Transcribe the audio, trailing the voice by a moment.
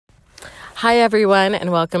Hi, everyone,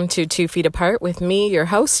 and welcome to 2 Feet Apart with me, your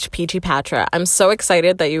host, Peachy Patra. I'm so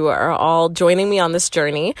excited that you are all joining me on this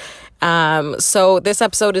journey. So this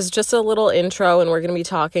episode is just a little intro, and we're going to be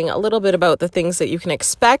talking a little bit about the things that you can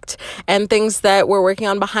expect and things that we're working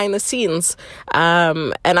on behind the scenes.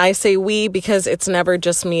 And I say we because it's never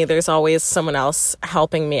just me. There's always someone else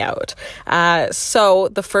helping me out. So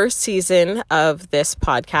the first season of this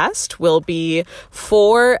podcast will be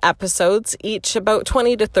 4 episodes, each about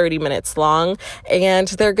 20 to 30 minutes long, and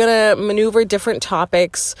they're going to maneuver different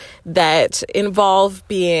topics that involve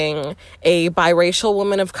being a biracial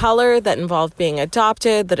woman of color, that involve being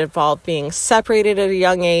adopted, that involve being separated at a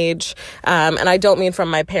young age. And I don't mean from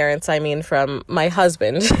my parents, I mean from my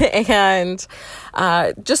husband. And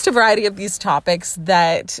just a variety of these topics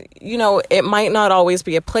that, it might not always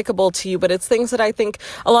be applicable to you, but it's things that I think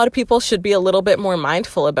a lot of people should be a little bit more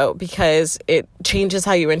mindful about because it changes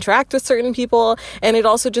how you interact with certain people. And it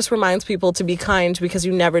also just reminds people to be kind because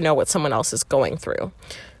you never know what someone else is going through.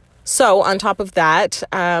 So on top of that,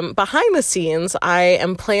 behind the scenes, I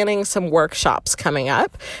am planning some workshops coming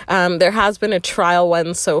up. There has been a trial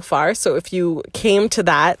one so far. So if you came to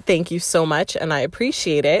that, thank you so much. And I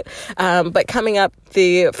appreciate it. But coming up,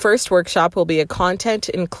 the first workshop will be a content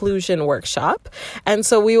inclusion workshop. And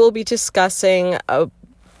so we will be discussing a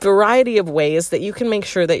variety of ways that you can make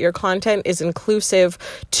sure that your content is inclusive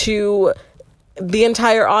to the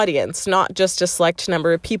entire audience, not just a select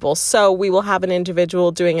number of people. So we will have an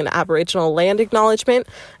individual doing an Aboriginal land acknowledgement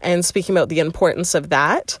and speaking about the importance of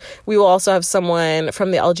that. We will also have someone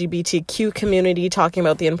from the LGBTQ community talking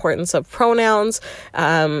about the importance of pronouns,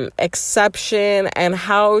 exception, and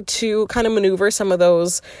how to kind of maneuver some of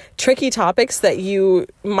those tricky topics that you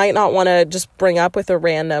might not want to just bring up with a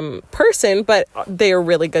random person, but they are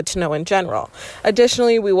really good to know in general.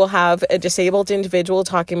 Additionally, we will have a disabled individual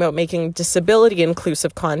talking about making disability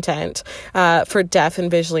inclusive content for deaf and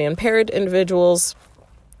visually impaired individuals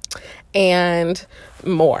and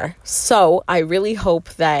more. So I really hope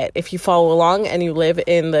that if you follow along and you live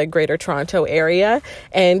in the Greater Toronto area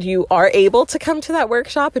and you are able to come to that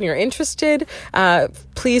workshop and you're interested,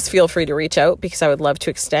 please feel free to reach out because I would love to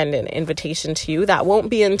extend an invitation to you. That won't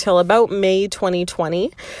be until about May 2020,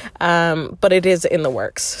 but it is in the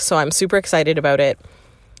works. So I'm super excited about it.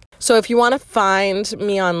 So if you want to find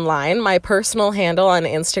me online, my personal handle on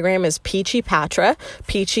Instagram is Peachy Patra.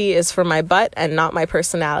 Peachy is for my butt and not my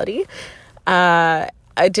personality.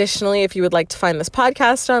 Additionally, if you would like to find this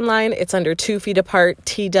podcast online, it's under 2 Feet Apart,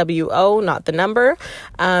 TWO, not the number.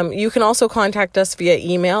 You can also contact us via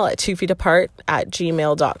email at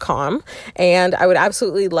 2feetapart@gmail.com. And I would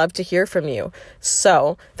absolutely love to hear from you.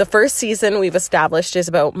 So the first season we've established is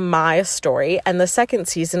about my story, and the second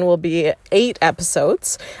season will be 8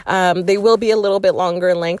 episodes. They will be a little bit longer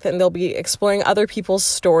in length, and they'll be exploring other people's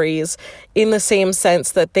stories in the same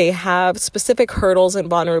sense that they have specific hurdles and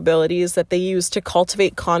vulnerabilities that they use to cultivate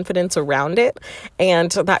confidence around it,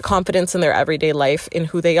 and that confidence in their everyday life, in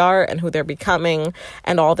who they are and who they're becoming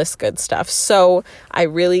and all this good stuff. So I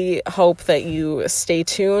really hope that you stay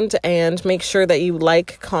tuned and make sure that you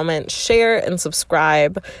like, comment, share, and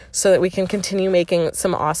subscribe so that we can continue making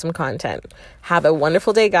some awesome content. Have a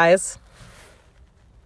wonderful day, guys.